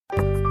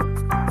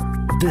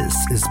This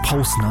is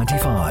Pulse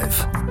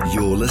 95.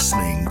 You're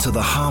listening to the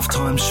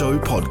Halftime Show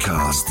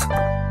podcast.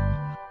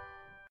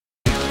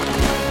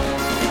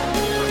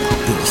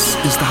 This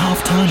is the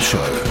Halftime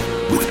Show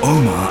with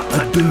Omar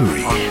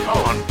Adouri.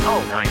 On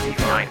Pulse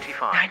 95.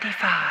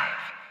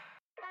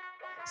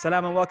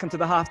 Salam and welcome to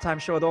the Halftime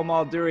Show with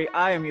Omar Adouri.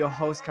 I am your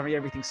host, covering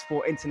everything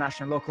sport,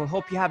 international, local.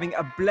 Hope you're having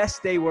a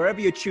blessed day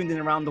wherever you're tuned in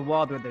around the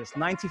world, whether it's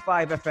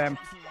 95 FM,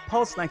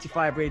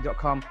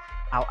 Pulse95Radio.com,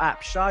 our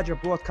app,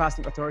 Sharjah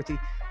Broadcasting Authority,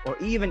 or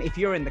even if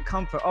you're in the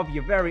comfort of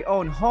your very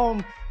own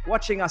home,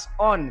 watching us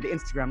on the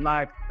Instagram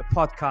Live, the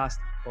podcast,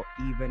 or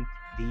even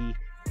the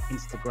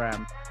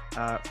Instagram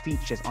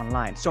features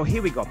online. So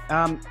here we go.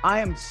 I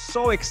am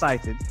so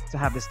excited to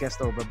have this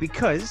guest over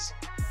because,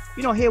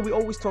 you know, here we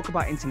always talk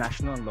about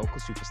international and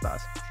local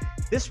superstars.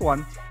 This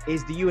one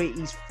is the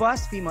UAE's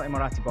first female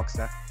Emirati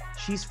boxer.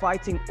 She's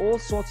fighting all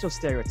sorts of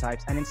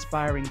stereotypes and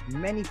inspiring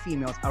many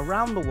females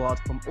around the world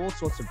from all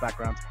sorts of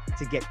backgrounds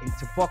to get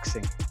into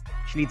boxing.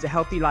 She leads a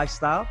healthy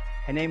lifestyle.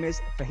 Her name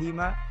is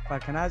Fahima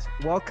Falaknaz.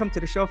 Welcome to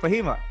the show,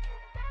 Fahima.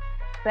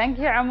 Thank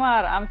you,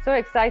 Omar. I'm so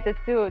excited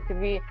too to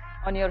be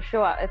on your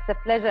show. It's a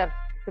pleasure,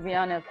 to be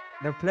honest.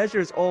 The pleasure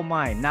is all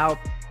mine. Now,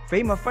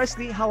 Fahima,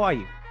 firstly, how are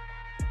you?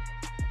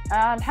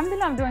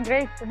 Alhamdulillah, I'm doing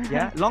great.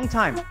 Yeah, long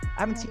time. I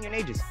haven't seen you in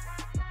ages.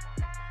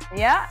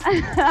 Yeah,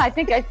 I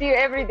think I see you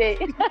every day.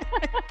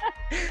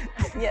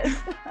 Yes.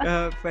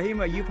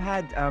 Fahima, you've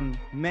had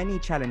many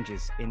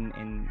challenges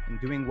in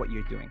doing what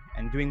you're doing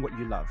and doing what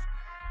you love.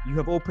 You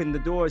have opened the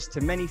doors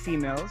to many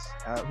females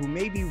who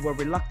maybe were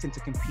reluctant to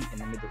compete in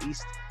the Middle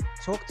East.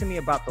 Talk to me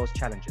about those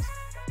challenges.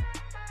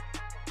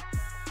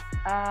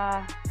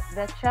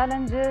 The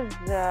challenges,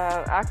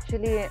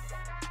 actually,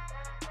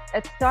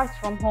 it starts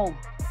from home.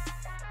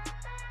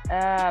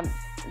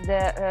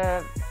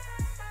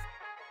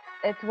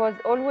 It was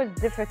always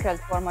difficult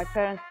for my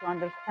parents to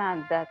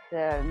understand that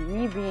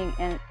me being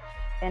in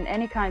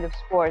any kind of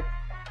sport,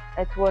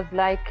 it was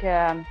like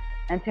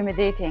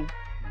intimidating.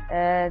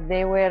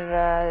 They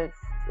were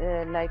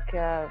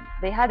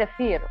they had a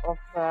fear of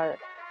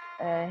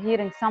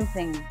hearing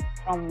something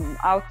from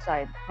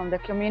outside, from the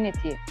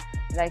community.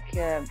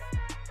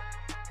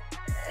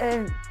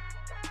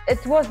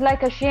 It was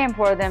like a shame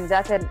for them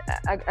that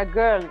a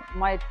girl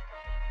might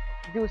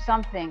do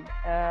something.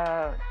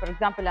 For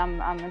example,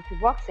 I'm into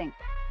boxing,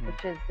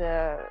 which is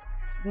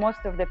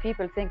most of the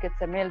people think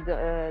it's a male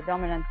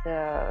dominant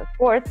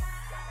sport,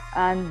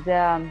 and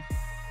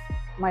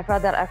my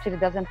father actually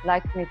doesn't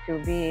like me to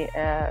be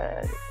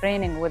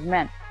training with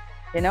men,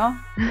 you know.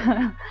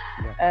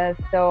 Yeah.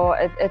 So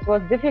it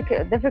was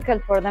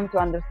difficult for them to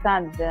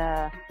understand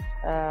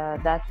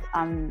that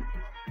I'm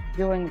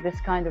doing this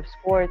kind of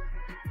sport.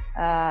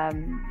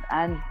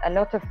 And a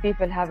lot of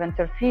people have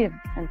interfered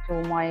into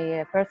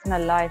my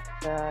personal life,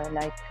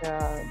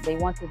 they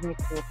wanted me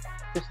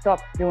to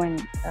stop doing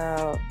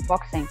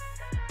boxing.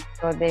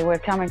 So they were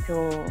coming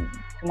to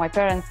my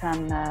parents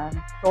and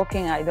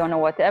talking, I don't know,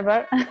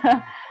 whatever.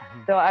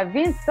 So I've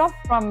been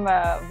stopped from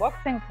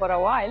boxing for a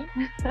while.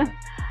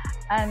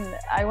 And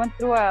I went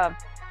through a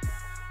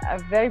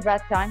very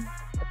bad time.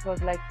 It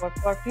was like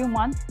for a few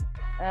months,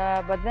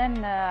 but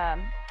then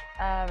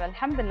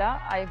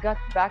Alhamdulillah, I got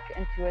back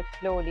into it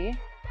slowly,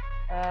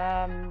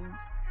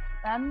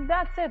 and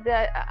that's it.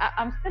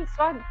 I'm still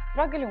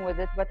struggling with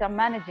it, but I'm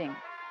managing.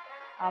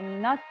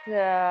 I'm not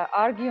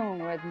arguing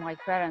with my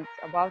parents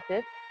about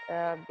it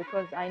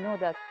because I know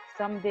that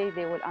someday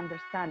they will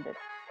understand it,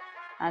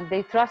 and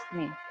they trust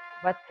me.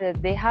 But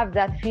they have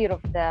that fear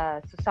of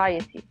the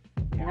society,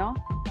 you know?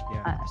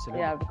 Yeah, absolutely.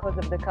 Yeah, because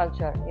of the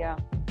culture, yeah.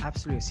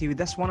 Absolutely. See,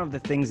 that's one of the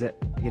things that,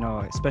 you know,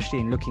 especially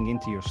in looking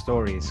into your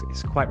story is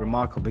quite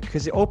remarkable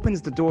because it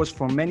opens the doors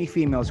for many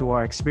females who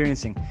are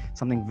experiencing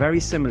something very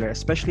similar,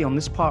 especially on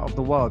this part of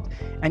the world.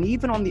 And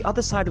even on the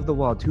other side of the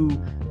world who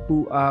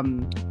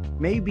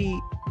maybe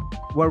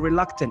were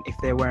reluctant if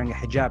they're wearing a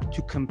hijab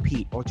to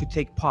compete or to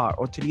take part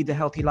or to lead a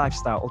healthy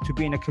lifestyle or to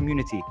be in a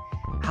community.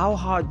 How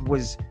hard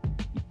was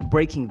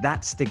breaking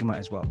that stigma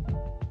as well?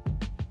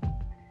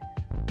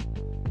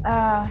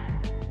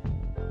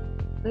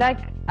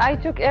 I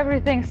took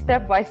everything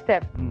step by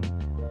step,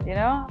 you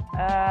know.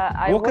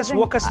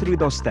 Walk us through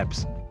those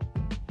steps.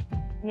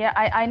 Yeah,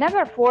 I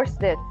never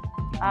forced it.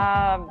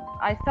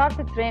 I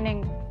started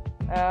training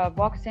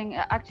boxing.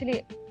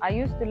 Actually, I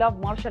used to love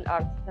martial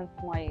arts since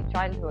my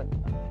childhood,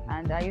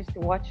 and I used to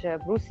watch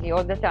Bruce Lee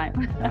all the time.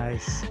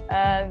 Nice.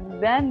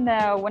 Then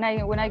when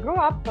I grew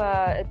up,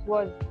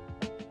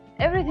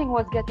 everything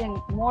was getting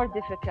more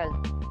difficult.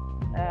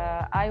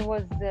 I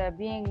was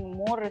being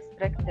more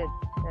restricted.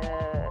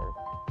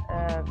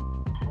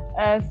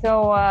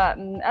 So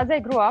as I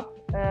grew up,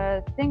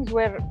 things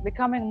were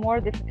becoming more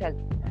difficult.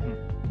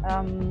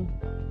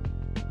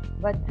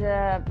 But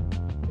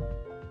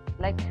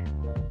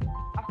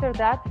after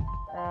that,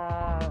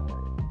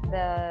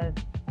 the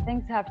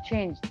things have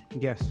changed.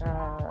 Yes.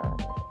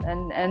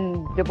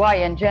 And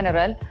Dubai in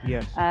general.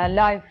 Yes.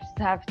 Lives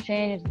have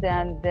changed,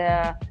 and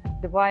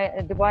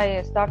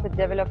Dubai started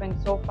developing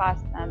so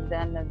fast, and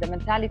then the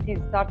mentalities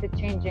started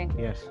changing.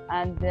 Yes.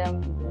 And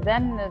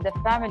then the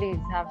families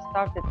have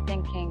started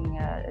thinking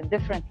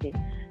differently,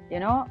 you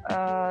know.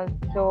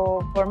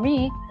 So for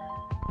me,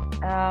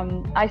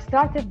 I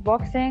started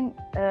boxing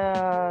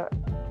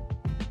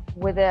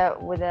with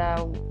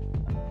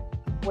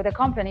a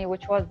company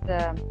which was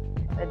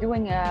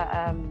doing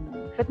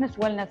fitness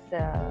wellness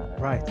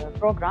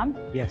program.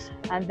 Yes.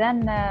 And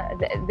then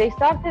they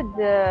started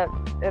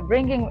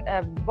bringing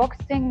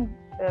boxing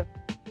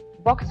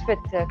box fit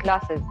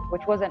classes,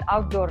 which was an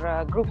outdoor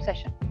group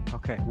session.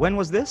 Okay. When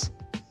was this?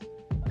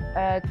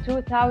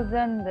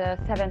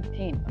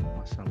 2017.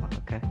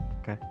 Okay.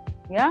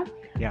 Yeah.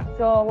 Yeah.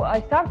 So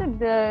I started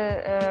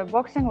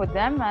boxing with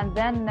them, and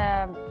then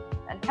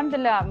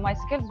alhamdulillah, my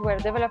skills were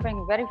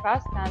developing very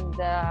fast, and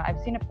I've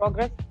seen a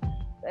progress.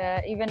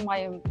 Even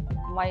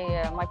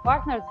my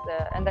partners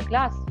in the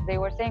class, they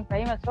were saying,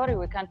 Fahima, sorry,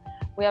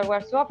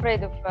 we're so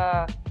afraid of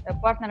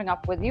partnering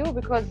up with you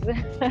because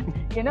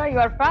you know, you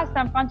are fast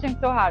and punching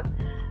so hard.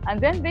 And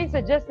then they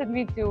suggested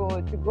me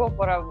to go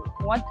for a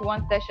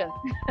one-to-one session.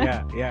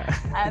 Yeah.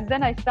 And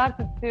then I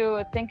started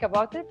to think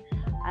about it,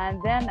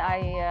 and then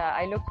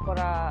I looked for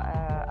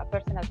a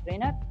personal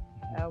trainer,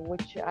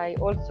 which I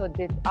also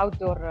did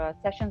outdoor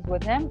sessions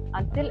with him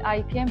until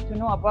I came to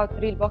know about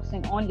Real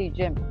Boxing Only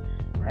Gym.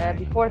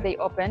 Before they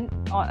opened,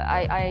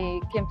 I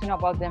came to know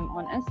about them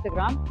on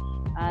Instagram,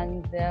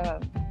 and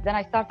then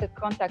I started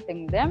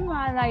contacting them,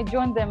 and I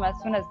joined them as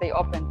soon as they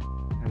opened.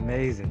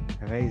 Amazing.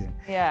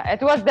 Yeah,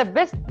 it was the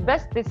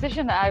best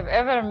decision I've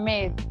ever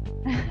made.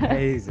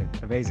 Amazing.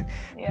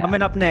 Yeah.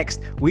 Coming up next,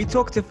 we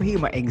talk to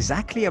Fahima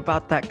exactly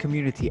about that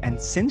community, and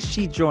since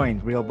she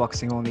joined Real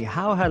Boxing Only,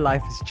 how her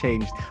life has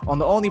changed on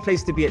the only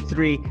place to be at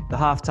 3, the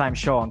halftime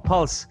show on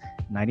Pulse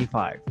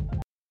 95.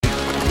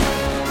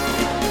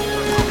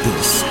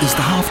 This is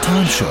the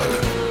halftime show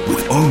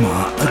with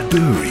Omar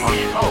Adouri.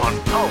 On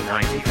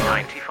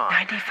 95.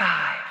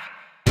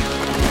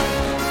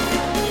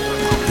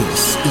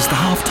 This is the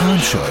halftime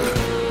show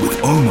with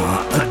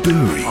Omar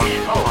Adouri.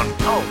 On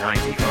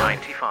 95.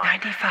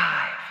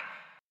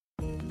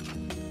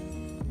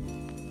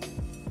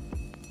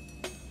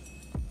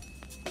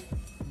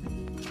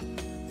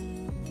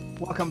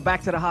 Welcome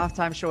back to the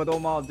halftime show with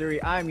Omar Adouri.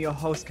 I'm your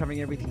host,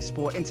 covering everything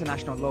sport,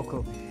 international,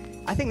 local.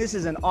 I think this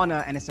is an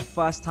honor, and it's the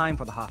first time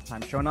for the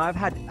halftime show. Now, I've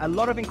had a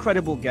lot of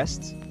incredible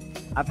guests.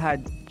 I've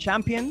had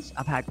champions,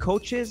 I've had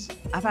coaches,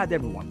 I've had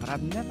everyone, but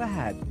I've never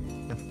had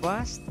the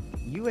first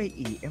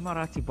UAE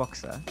Emirati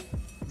boxer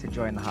to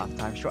join the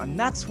halftime show, and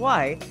that's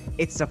why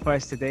it's the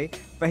first today.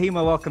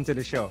 Fahima, welcome to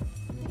the show.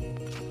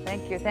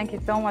 Thank you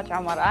so much,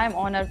 Omar. I'm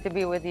honored to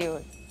be with you.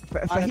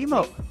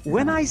 Fahima,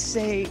 when I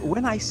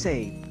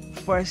say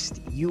first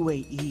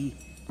UAE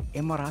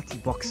Emirati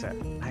boxer,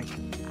 like,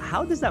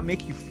 how does that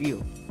make you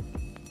feel?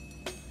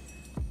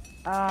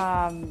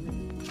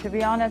 To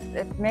be honest,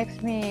 it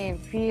makes me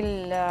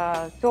feel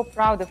so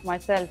proud of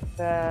myself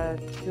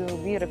to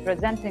be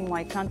representing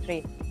my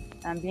country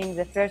and being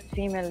the first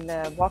female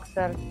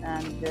boxer,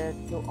 and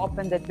to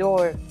open the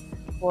door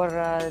for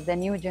the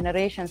new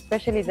generation,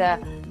 especially the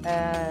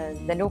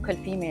local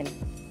female,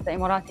 the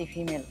Emirati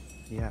female.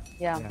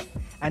 Yeah.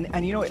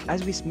 And you know,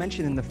 as we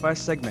mentioned in the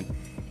first segment,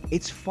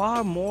 it's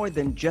far more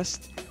than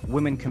just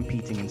women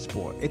competing in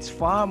sport. It's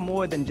far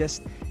more than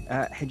just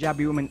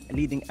hijabi women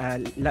leading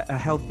a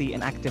healthy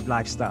and active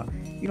lifestyle.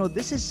 You know,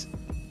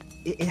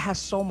 it has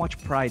so much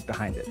pride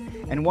behind it.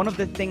 And one of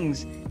the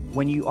things,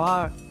 when you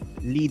are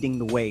leading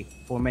the way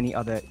for many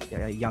other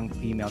young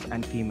females,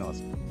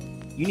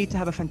 you need to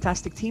have a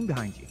fantastic team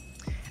behind you.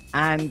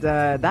 And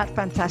that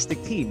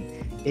fantastic team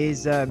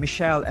is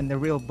Michelle and the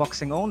Real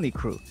Boxing Only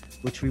crew,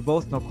 which we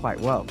both know quite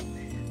well.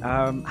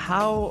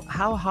 How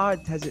hard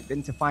has it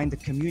been to find a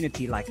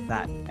community like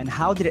that, and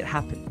how did it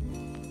happen?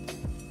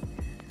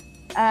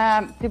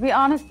 To be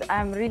honest,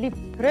 I'm really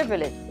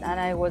privileged, and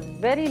I was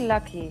very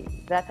lucky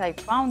that I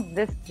found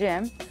this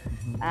gym.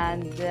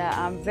 And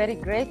I'm very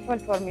grateful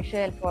for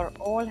Michelle for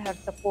all her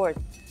support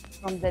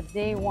from the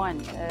day one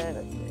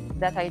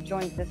that I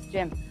joined this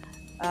gym.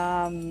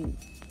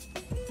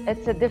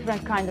 It's a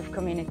different kind of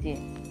community.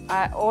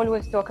 I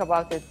always talk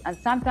about it, and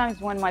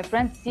sometimes when my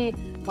friends see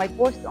my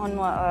post on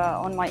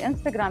my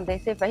Instagram, they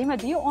say, Fahima,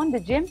 do you own the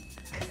gym?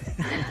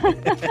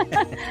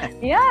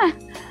 Yeah,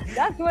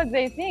 that's what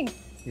they think.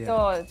 Yeah.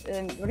 So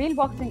Real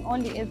Boxing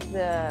Only is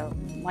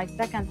my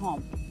second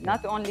home,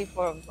 not only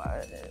for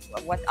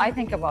what I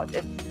think about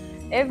it.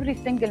 Every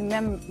single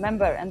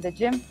member in the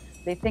gym,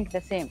 they think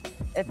the same.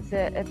 It's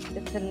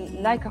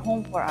like a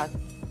home for us.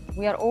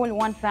 We are all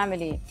one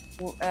family,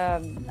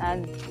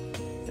 and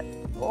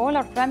all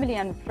our family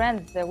and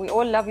friends, we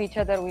all love each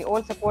other, we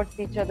all support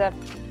each other.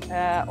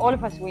 All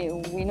of us,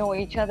 we know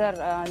each other,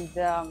 and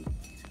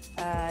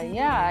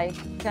Yeah, I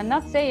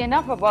cannot say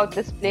enough about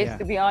this place, Yeah.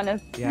 to be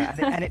honest. Yeah,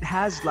 and it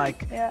has like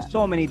Yeah.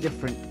 so many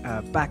different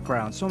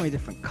backgrounds, so many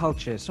different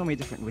cultures, so many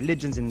different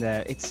religions in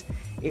there.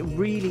 It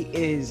really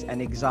is an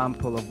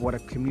example of what a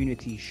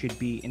community should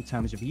be in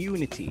terms of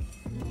unity.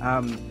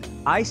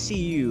 I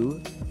see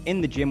you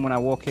in the gym when I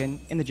walk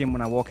in the gym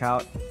when I walk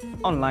out,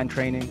 online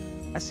training.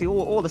 I see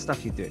all the stuff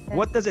you do.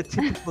 What does a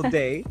typical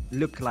day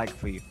look like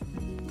for you?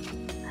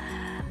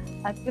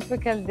 A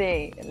typical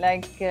day,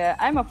 like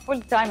I'm a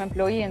full-time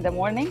employee in the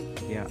morning,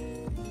 Yeah.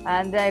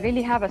 and I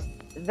really have a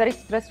very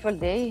stressful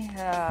day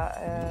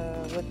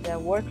with the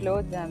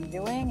workload I'm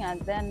doing, and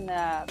then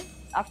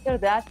after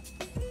that,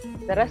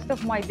 the rest of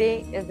my day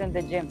is in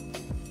the gym.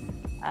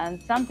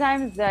 And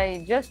sometimes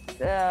I just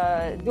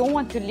don't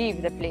want to leave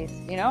the place,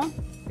 you know?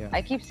 Yeah.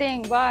 I keep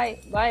saying bye,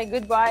 bye,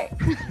 goodbye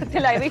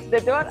till I reach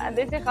the door, and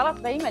they say, خلاص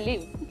Fahima,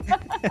 leave.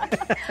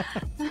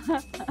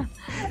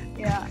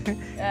 Yeah,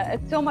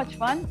 it's so much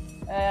fun.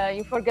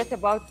 You forget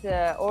about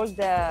all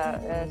the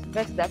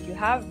stress that you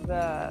have,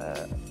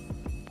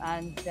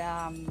 and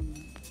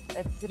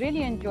it's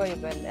really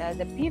enjoyable.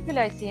 The people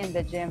I see in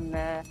the gym,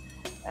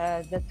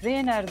 the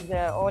trainers,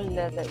 all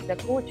the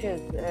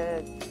coaches,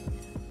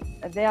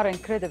 they are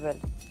incredible.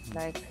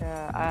 Like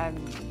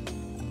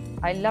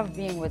I love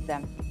being with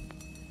them.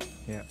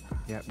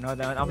 Yeah. No,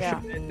 I'm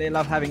sure they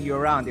love having you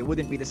around. It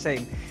wouldn't be the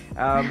same.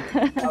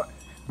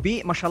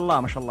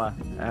 Mashallah,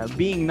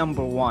 being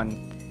number one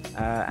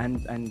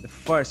and the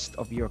first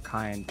of your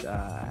kind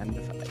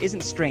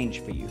isn't strange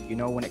for you, you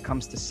know, when it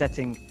comes to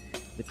setting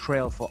the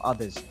trail for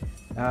others.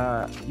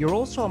 You're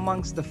also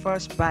amongst the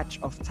first batch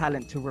of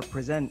talent to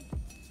represent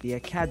the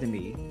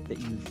academy that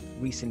you've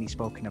recently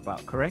spoken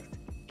about, correct?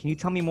 Can you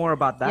tell me more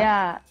about that?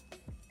 Yeah,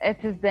 it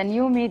is the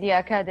New Media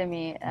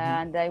Academy,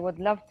 and I would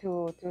love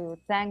to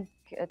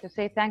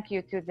say thank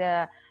you to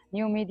the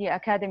New Media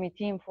Academy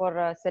team for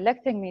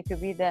selecting me to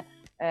be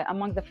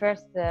among the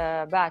first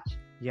batch.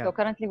 Yeah. So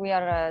currently we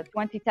are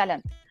 20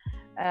 talent.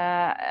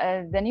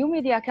 The New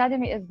Media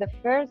Academy is the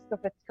first of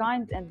its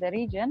kind in the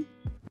region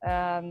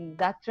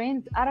that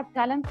trains Arab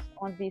talents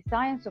on the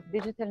science of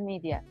digital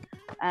media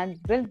and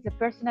builds a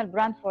personal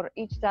brand for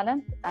each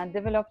talent and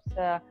develops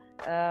a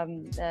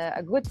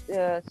good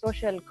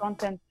social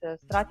content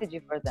strategy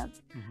for them.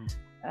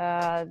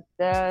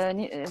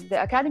 The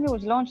academy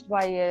was launched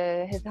by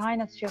His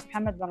Highness Sheikh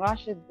Mohammed bin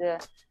Rashid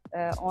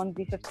on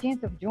the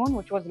 15th of June,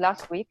 which was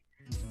last week.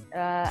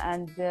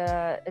 And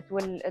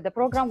the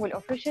program will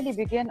officially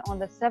begin on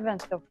the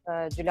 7th of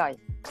July,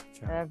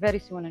 very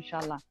soon,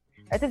 inshallah.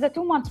 It is a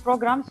 2-month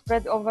program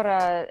spread over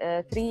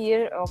a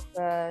 3-year of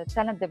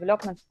talent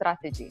development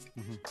strategy.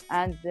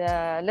 And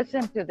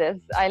listen to this,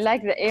 I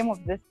like the aim of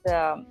this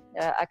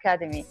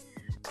academy.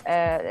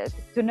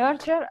 To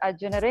nurture a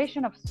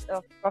generation of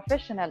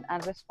professional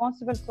and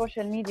responsible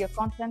social media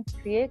content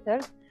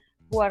creators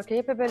who are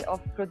capable of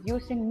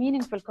producing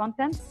meaningful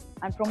content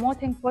and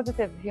promoting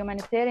positive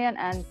humanitarian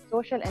and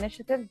social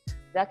initiatives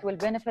that will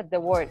benefit the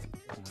world.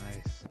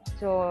 Nice.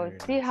 So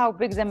see how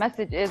big the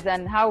message is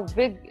and how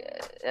big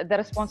the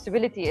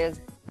responsibility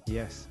is.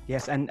 Yes,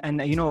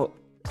 and you know,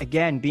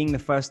 again, being the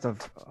first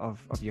of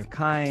your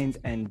kind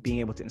and being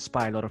able to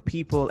inspire a lot of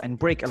people and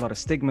break a lot of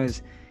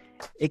stigmas,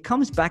 it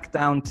comes back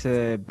down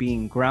to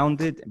being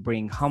grounded,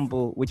 being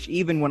humble, which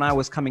even when I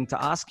was coming to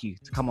ask you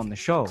to come on the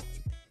show,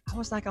 I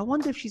was like, I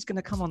wonder if she's going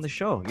to come on the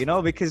show, you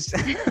know, because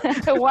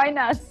why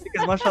not?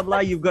 Because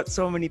mashallah, you've got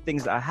so many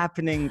things that are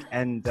happening,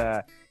 and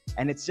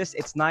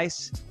it's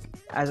nice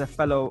as a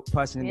fellow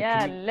person in the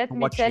community. Yeah, let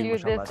me tell you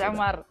this,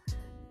 Omar.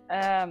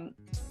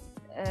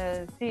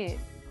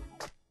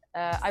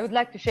 I would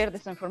like to share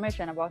this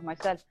information about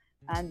myself,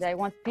 and I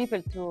want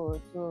people to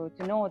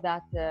know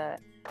that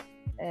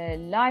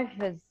life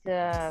is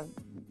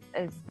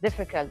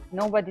difficult.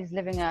 Nobody's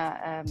living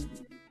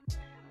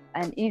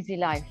an easy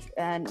life,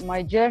 and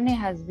my journey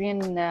has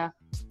been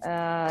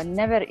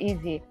never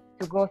easy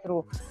to go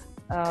through.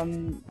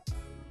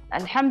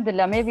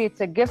 Alhamdulillah, maybe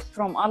it's a gift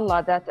from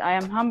Allah that I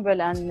am humble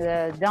and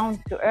down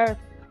to earth.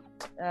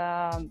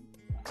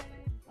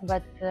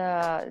 But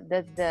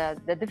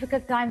the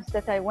difficult times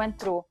that I went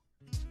through,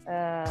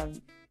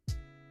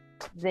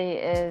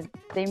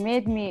 they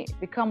made me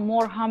become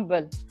more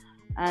humble,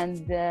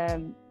 and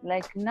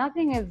like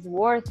nothing is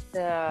worth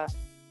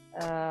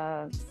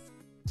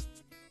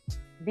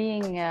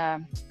being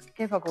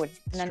كيف أقول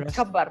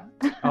نتكبر.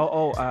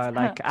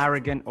 Like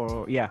arrogant,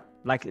 or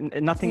like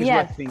nothing is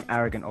worth being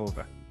arrogant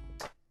over.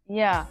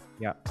 Yeah.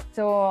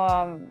 So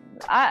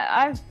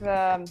I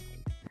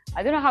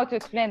don't know how to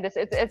explain this.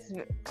 It's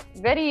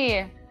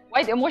very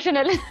quite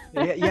emotional.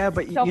 But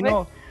you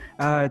know,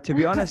 to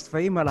be honest,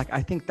 Fahima, like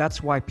I think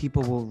that's why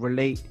people will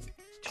relate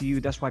to you.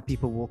 That's why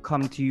people will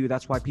come to you.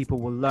 That's why people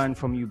will learn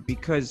from you,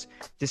 because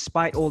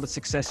despite all the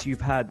success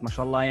you've had,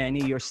 mashallah,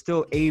 yani, you're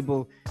still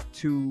able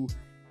to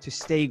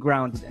stay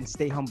grounded and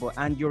stay humble,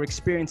 and your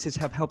experiences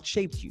have helped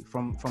shape you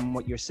from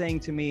what you're saying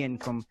to me,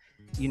 and from,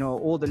 you know,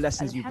 all the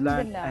lessons you've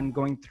learned and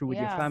going through with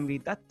your family.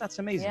 That's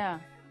amazing.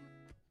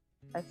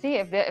 See,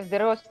 if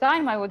there was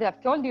time, I would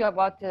have told you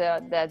about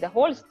the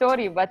whole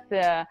story. But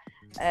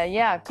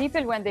yeah,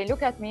 people, when they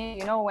look at me,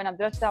 you know, when I'm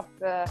dressed up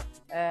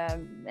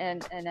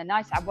in a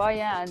nice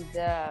abaya, and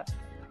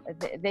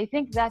they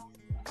think that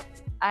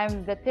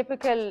I'm the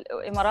typical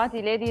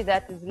Emirati lady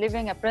that is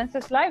living a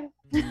princess life.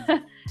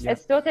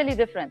 It's totally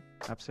different.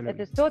 Absolutely.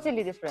 It is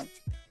totally different.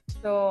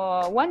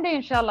 So one day,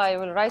 inshallah, I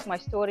will write my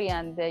story,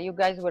 and you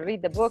guys will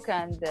read the book,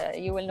 and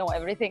you will know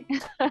everything.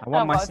 I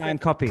want my signed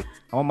copy.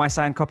 I want my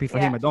signed copy,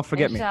 Fahima. Don't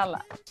forget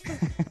inshallah.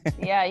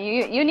 Yeah,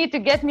 you need to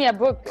get me a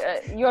book,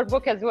 your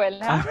book as well.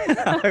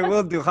 Huh? I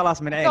will do.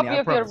 خلاص من عيني. Copy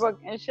of your book,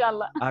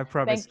 inshallah. I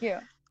promise. Thank you.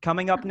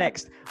 Coming up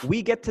next,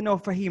 we get to know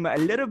Fahima a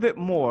little bit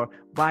more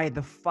by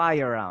the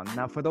fire round.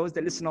 Now, for those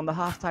that listen on the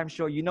halftime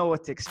show, you know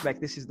what to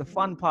expect. This is the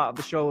fun part of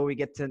the show where we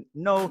get to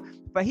know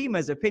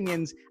Fahima's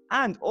opinions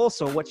and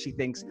also what she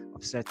thinks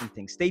of certain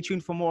things. Stay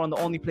tuned for more on the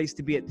only place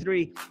to be at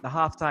 3, the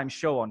halftime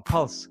show on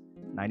Pulse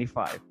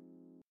 95.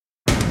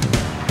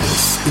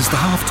 This is the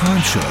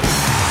halftime show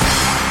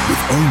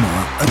with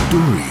Omar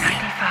Abduri.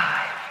 95.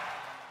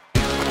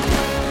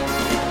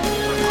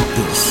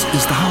 This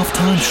is the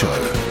halftime show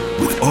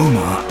with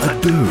Omar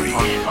Abduri.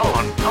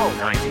 On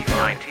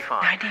 95.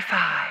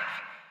 95.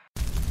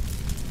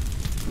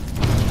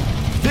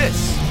 This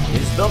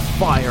is the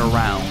fire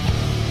round.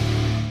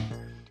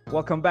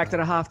 Welcome back to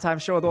the halftime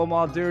show with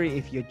Omar Duri.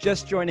 If you're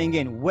just joining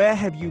in, where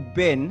have you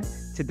been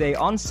today?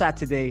 On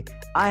Saturday,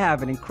 I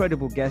have an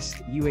incredible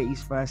guest.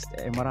 UAE's first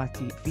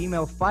Emirati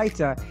female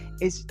fighter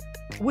is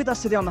with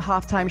us today on the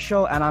halftime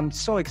show, and I'm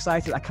so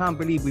excited. I can't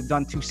believe we've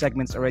done 2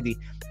 segments already.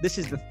 This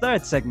is the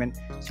 3rd segment,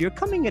 so you're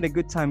coming at a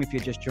good time if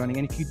you're just joining.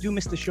 And if you do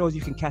miss the shows,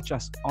 you can catch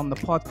us on the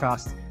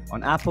podcast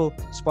on Apple,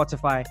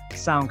 Spotify,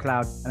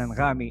 SoundCloud, and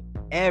Anghami.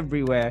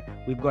 Everywhere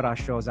we've got our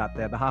shows out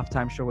there. The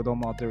halftime show with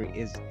Omar Duri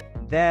is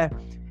there.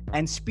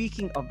 And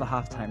speaking of the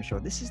halftime show,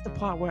 this is the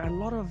part where a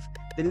lot of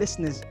the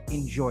listeners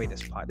enjoy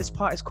this part. This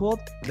part is called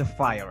the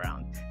fire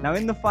round. Now,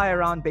 in the fire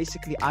round,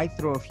 basically, I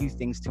throw a few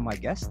things to my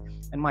guest,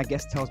 and my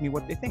guest tells me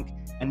what they think.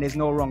 And there's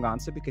no wrong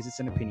answer because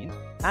it's an opinion.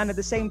 And at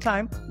the same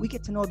time, we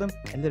get to know them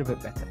a little bit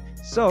better.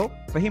 So,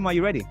 Fahima, are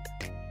you ready?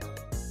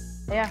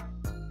 Yeah,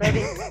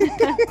 ready.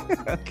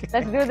 Okay.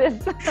 Let's do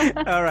this.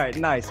 All right,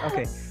 nice.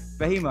 Okay.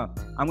 Fahima,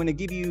 I'm going to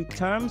give you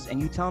terms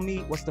and you tell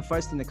me what's the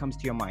first thing that comes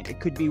to your mind. It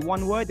could be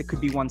one word, it could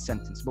be one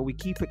sentence, but we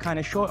keep it kind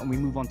of short and we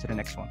move on to the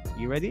next one.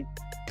 You ready?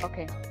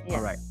 Okay, yes.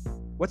 All right.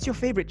 What's your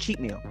favorite cheat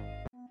meal?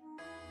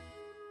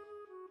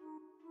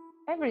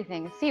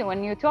 Everything. See,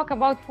 when you talk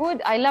about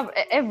food, I love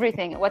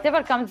everything,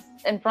 whatever comes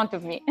in front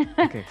of me.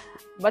 Okay.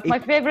 But my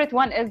favorite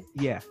one is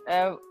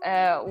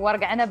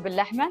ورق عنب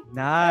باللحمة.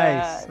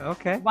 Nice.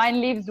 Okay. Vine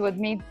leaves with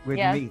meat. With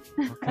meat.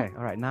 Okay.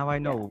 All right. Now I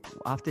know.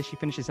 After she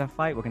finishes her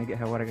fight, we're going to get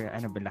her ورق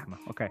عنب باللحمة.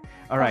 Okay.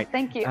 All right. Oh,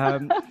 thank you.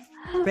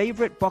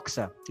 Favorite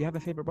boxer? Do you have a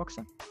favorite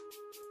boxer?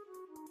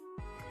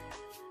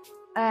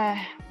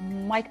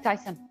 Mike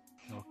Tyson.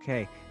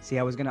 Okay. See,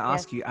 I was going to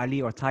ask you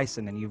Ali or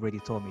Tyson, and you've already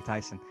told me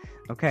Tyson.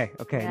 Okay.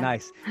 Okay. Yeah.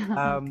 Nice.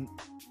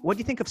 What do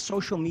you think of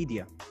social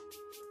media?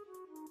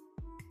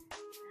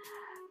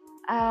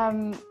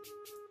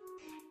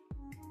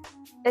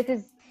 It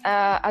is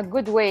a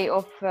good way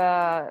of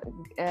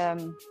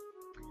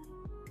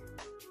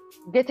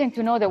getting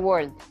to know the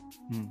world.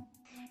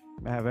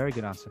 Very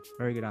good answer.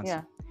 Very good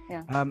answer.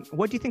 Yeah. Yeah.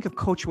 What do you think of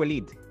Coach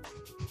Waleed?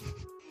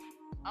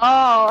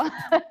 Oh,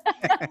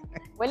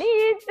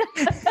 Waleed.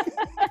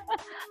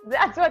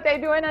 That's what I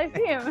do when I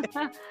see him.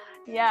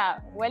 Yeah,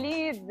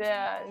 Waleed,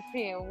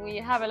 see, we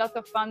have a lot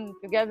of fun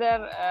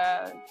together.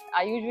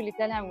 I usually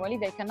tell him,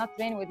 Waleed, I cannot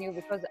train with you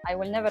because I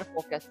will never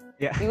focus.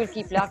 Yeah. We will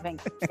keep laughing,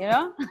 you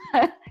know?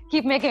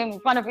 Keep making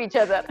fun of each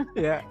other.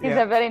 Yeah. He's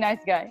a very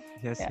nice guy.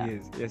 Yes, Yeah. he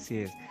is. Yes, he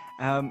is.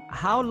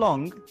 How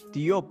long do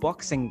your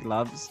boxing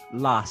gloves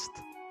last?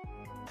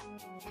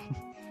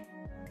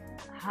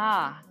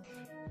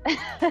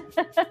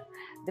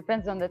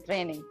 Depends on the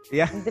training.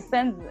 Yeah. It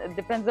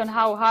depends on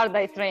how hard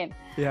I train.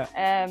 Yeah.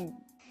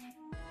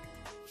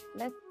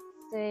 Let's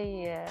say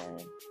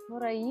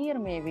for a year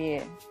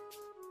maybe.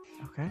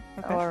 Okay.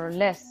 Or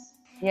less.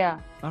 Yeah.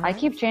 All I right.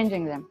 keep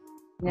changing them.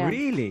 Yeah.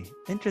 Really?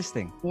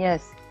 Interesting.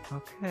 Yes.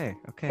 Okay.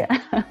 Okay.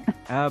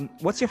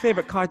 What's your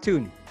favorite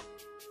cartoon?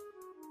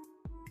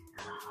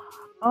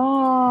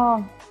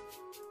 Oh,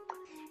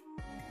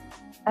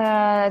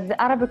 the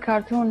Arabic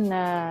cartoon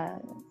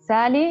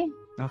Sally.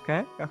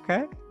 Okay.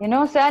 Okay. You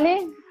know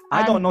Sally?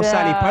 I don't know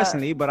Sally And,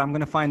 personally, but I'm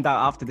gonna find out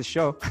after the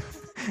show.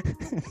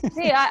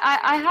 See,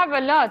 I have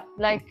a lot,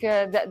 like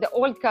the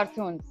old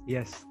cartoons.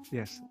 Yes.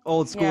 Yes.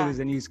 Old school Yeah. is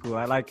the new school.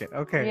 I like it.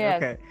 Okay. Yes.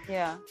 Okay.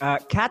 Yeah.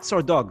 Cats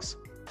or dogs?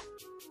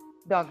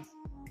 Dogs.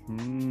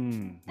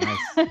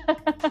 Nice.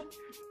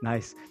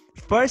 Nice.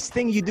 First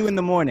thing you do in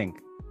the morning?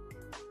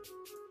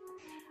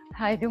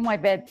 I do my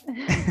bed.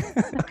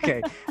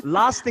 Okay.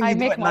 Last thing I you do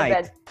make at my night?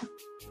 bed.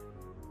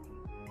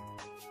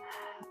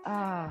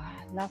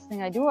 Last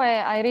thing I do,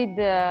 I read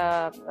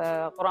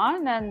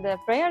Quran and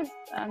prayers,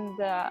 and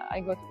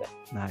I go to bed.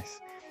 Nice.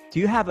 Do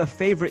you have a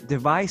favorite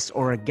device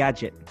or a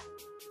gadget?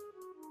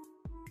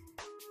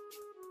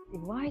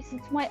 Device,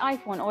 it's my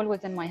iPhone,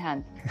 always in my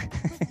hand.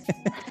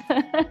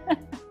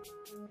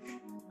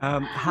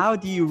 How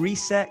do you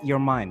reset your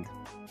mind?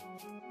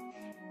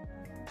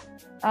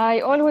 I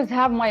always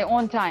have my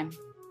own time.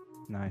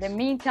 Nice. The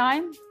me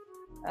time,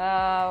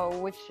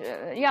 which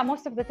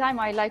most of the time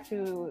I like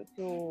to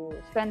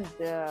spend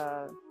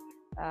a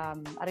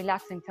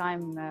relaxing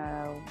time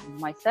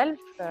myself,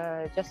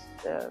 just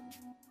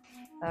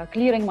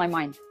clearing my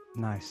mind.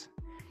 Nice.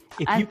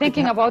 And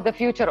thinking about the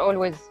future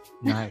always.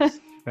 Nice.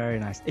 Very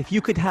nice. If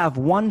you could have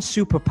one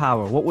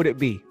superpower, what would it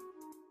be?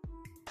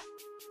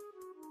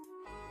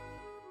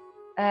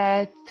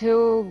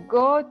 To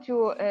go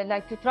to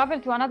to travel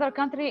to another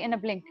country in a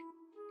blink.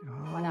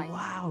 Oh,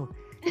 wow.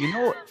 You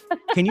know,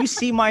 can you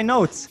see my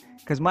notes?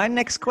 Because my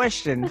next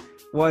question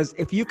was,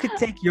 if you could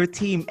take your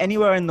team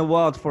anywhere in the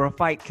world for a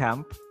fight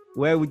camp,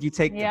 where would you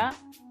take them? Yeah.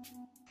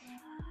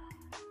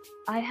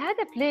 I had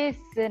a place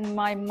in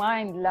my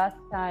mind last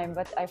time,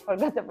 but I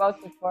forgot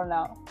about it for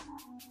now.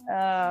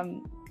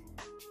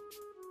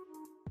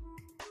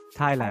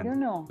 Thailand. I don't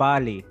know.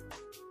 Bali.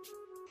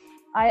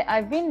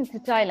 I've been to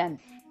Thailand.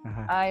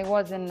 Uh-huh. I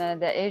was in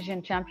the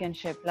Asian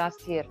Championship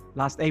last year.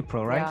 Last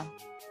April, right? Yeah.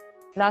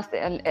 Last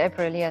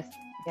April, yes.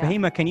 Yeah.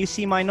 Fahima, can you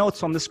see my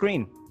notes on the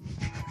screen?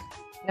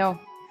 No.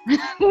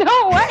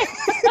 No way.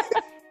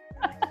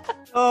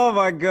 Oh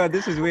my God,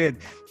 this is weird.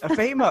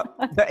 Fahima,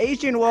 the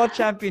Asian World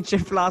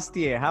Championship last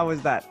year, how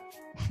was that?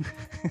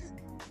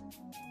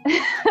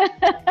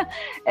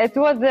 It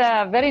was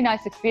a very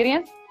nice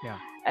experience. Yeah.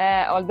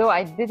 Although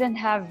I didn't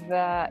have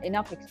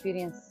enough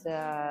experience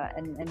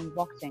in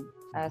boxing,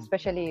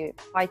 especially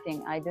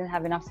fighting. I didn't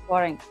have enough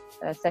sparring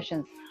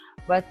sessions.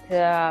 But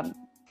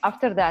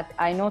after that,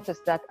 I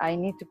noticed that I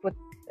need to put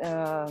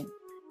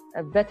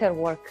a better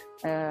work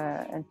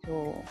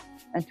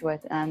into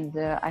it, and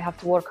I have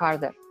to work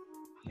harder.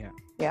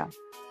 Yeah.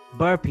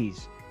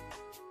 Burpees.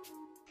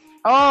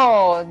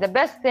 Oh, the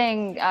best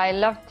thing I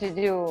love to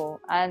do,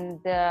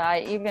 and I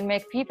even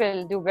make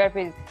people do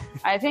burpees.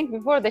 I think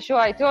before the show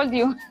I told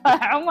you,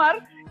 Omar,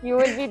 you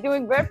will be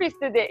doing burpees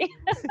today.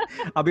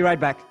 I'll be right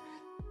back.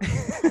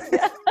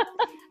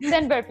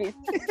 10 burpees.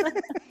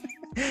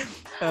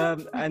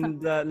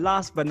 And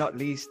last but not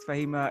least,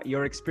 Fahima,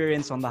 your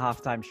experience on the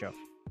halftime show.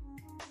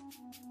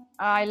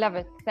 I love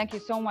it. Thank you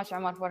so much,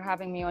 Omar, for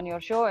having me on your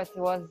show. It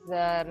was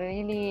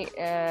really,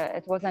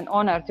 it was an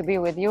honor to be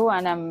with you,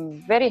 and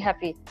I'm very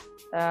happy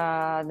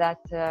that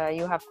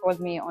you have called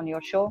me on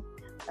your show.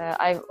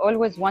 I've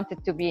always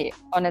wanted to be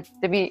on it,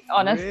 to be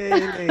honest.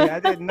 Really? I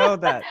didn't know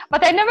that.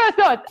 But I never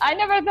thought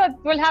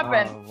it will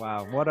happen. Oh,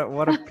 wow,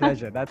 what a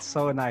pleasure. That's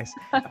so nice.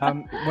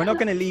 We're not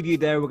going to leave you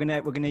there. We're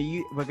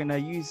gonna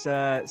use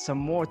some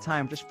more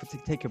time just to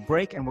take a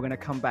break, and we're gonna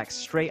come back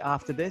straight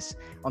after this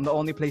on the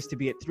only place to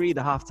be at 3,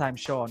 the halftime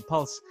show on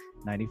Pulse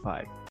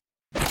 95.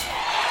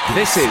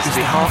 This is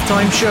the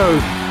halftime show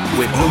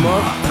with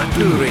Omar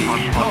Adouri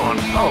on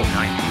Pulse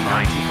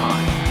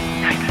 95.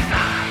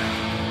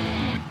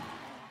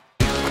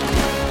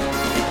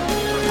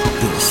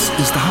 This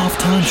is the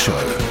halftime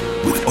show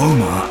with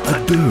Omar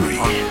Adouri.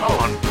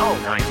 On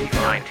Pulse 95.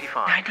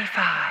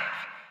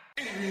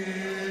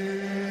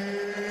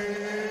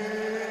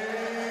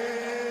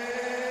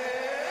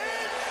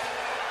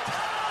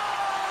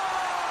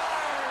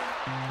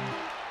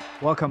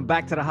 Welcome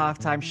back to the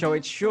halftime show.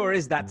 It sure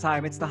is that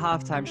time. It's the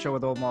halftime show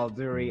with Omar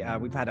Adouri.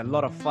 We've had a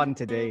lot of fun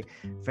today.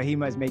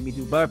 Fahima has made me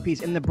do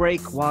burpees in the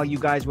break while you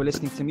guys were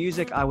listening to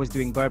music. I was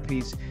doing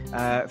burpees.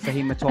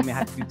 Fahima told me I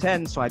had to do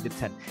 10, so I did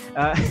 10.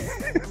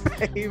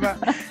 Fahima,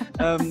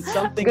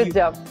 something. Good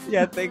job.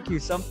 Yeah, thank you.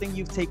 Something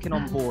you've taken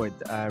on board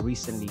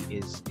recently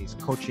is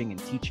coaching and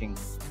teaching.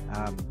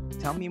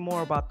 Tell me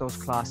more about those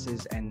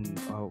classes and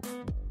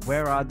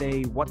where are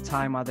they? What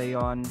time are they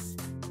on?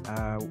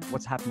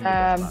 What's happening with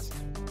those classes?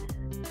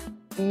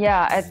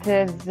 Yeah, it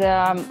is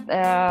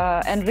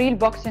in real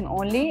boxing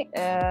only.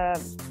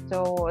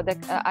 So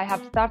I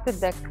have started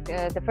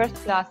the first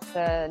class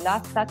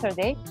last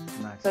Saturday.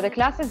 Nice. So the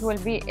classes will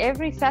be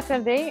every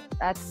Saturday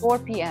at 4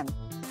 p.m.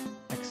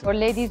 Excellent. for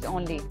ladies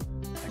only.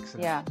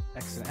 Excellent. Yeah.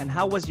 Excellent. And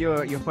how was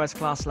your first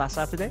class last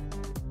Saturday?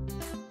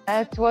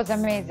 It was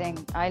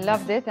amazing. I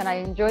loved it, and I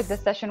enjoyed the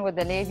session with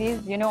the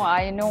ladies. You know,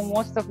 I know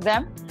most of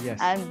them. Yes.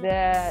 And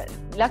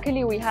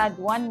luckily, we had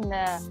one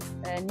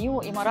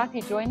new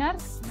Emirati joiner.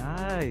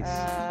 Nice.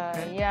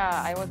 Okay. Yeah,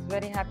 I was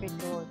very happy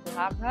to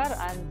have her,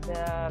 and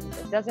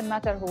it doesn't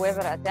matter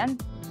whoever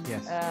attends.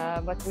 Yes.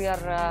 But we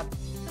are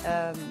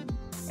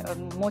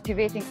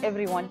motivating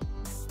everyone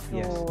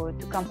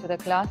to come to the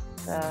class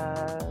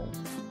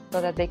so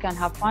that they can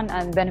have fun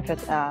and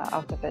benefit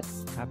out of it.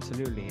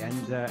 Absolutely.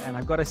 And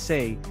I've got to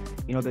say,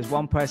 you know, there's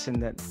one person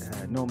that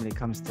normally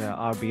comes to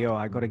RBO.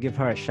 I got to give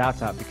her a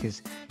shout out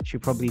because she'll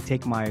probably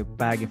take my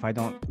bag if I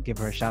don't give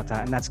her a shout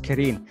out, and that's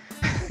Karine.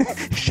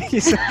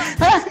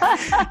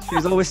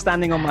 she's always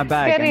standing on my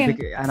bag,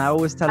 and I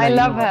always tell her, I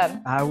love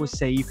her. I always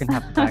say, you can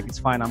have the bag, it's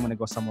fine, I'm going to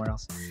go somewhere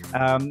else.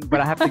 But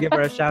I have to give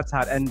her a shout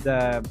out,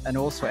 and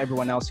also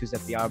everyone else who's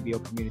at the RBO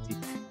community.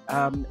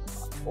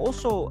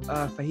 Also,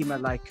 Fahima,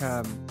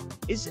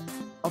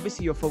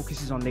 obviously your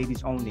focus is on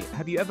ladies only.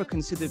 Have you ever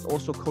considered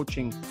also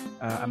coaching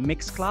a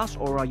mixed class,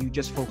 or are you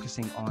just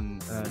focusing on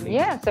ladies?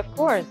 Yes, of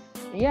course.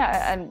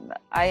 Yeah, and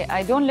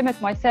I don't limit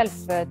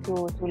myself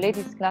to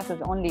ladies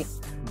classes only.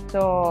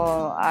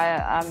 So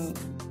I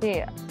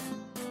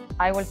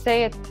will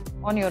say it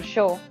on your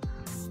show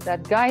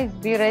that guys,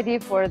 be ready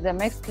for the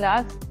mixed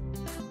class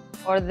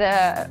or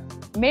the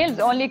males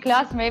only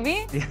class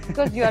maybe,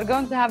 because you are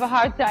going to have a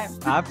hard time.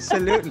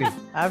 Absolutely.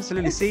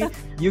 See,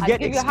 you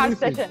get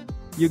exclusives.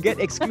 You get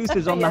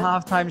exclusives on the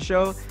halftime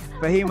show.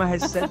 Fahima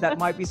has said that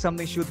might be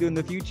something she'll do in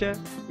the future.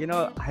 You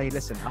know, hey,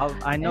 listen,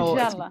 I know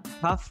Inshallah. It's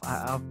tough.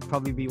 I'll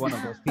probably be one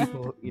of those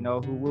people, you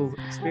know, who will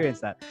experience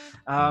that.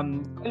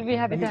 We'll be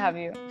happy to have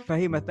you.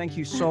 Fahima, thank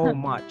you so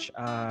much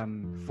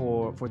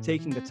for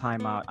taking the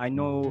time out. I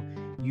know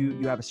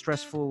you have a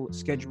stressful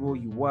schedule.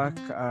 You work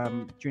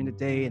during the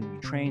day and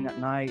you train at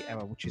night,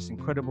 which is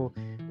incredible.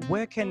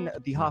 Where can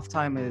the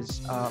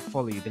halftimers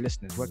follow you, the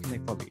listeners? Where can they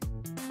follow you?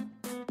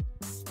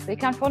 They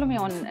can follow me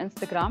on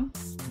Instagram,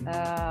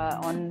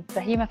 on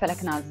Fahima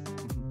Falaknaz.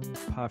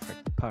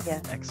 Perfect. Yeah.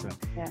 Excellent.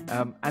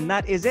 Yeah. And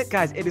that is it,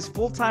 guys. It is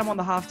full time on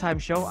the halftime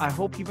show. I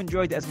hope you've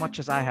enjoyed it as much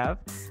as I have.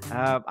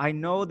 I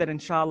know that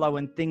inshallah,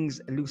 when things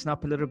loosen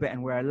up a little bit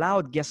and we're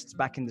allowed guests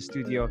back in the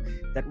studio,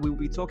 that we'll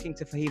be talking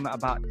to Fahima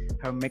about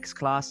her mixed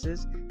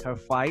classes, her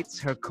fights,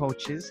 her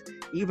coaches,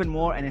 even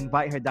more, and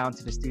invite her down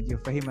to the studio.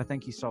 Fahima,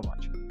 thank you so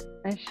much.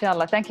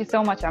 Inshallah. Thank you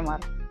so much,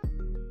 Amar.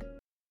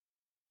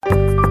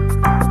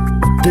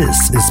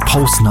 This is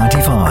Pulse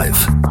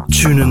 95.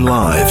 Tune in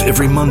live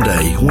every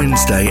Monday,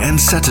 Wednesday and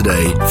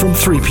Saturday from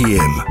 3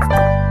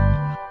 p.m.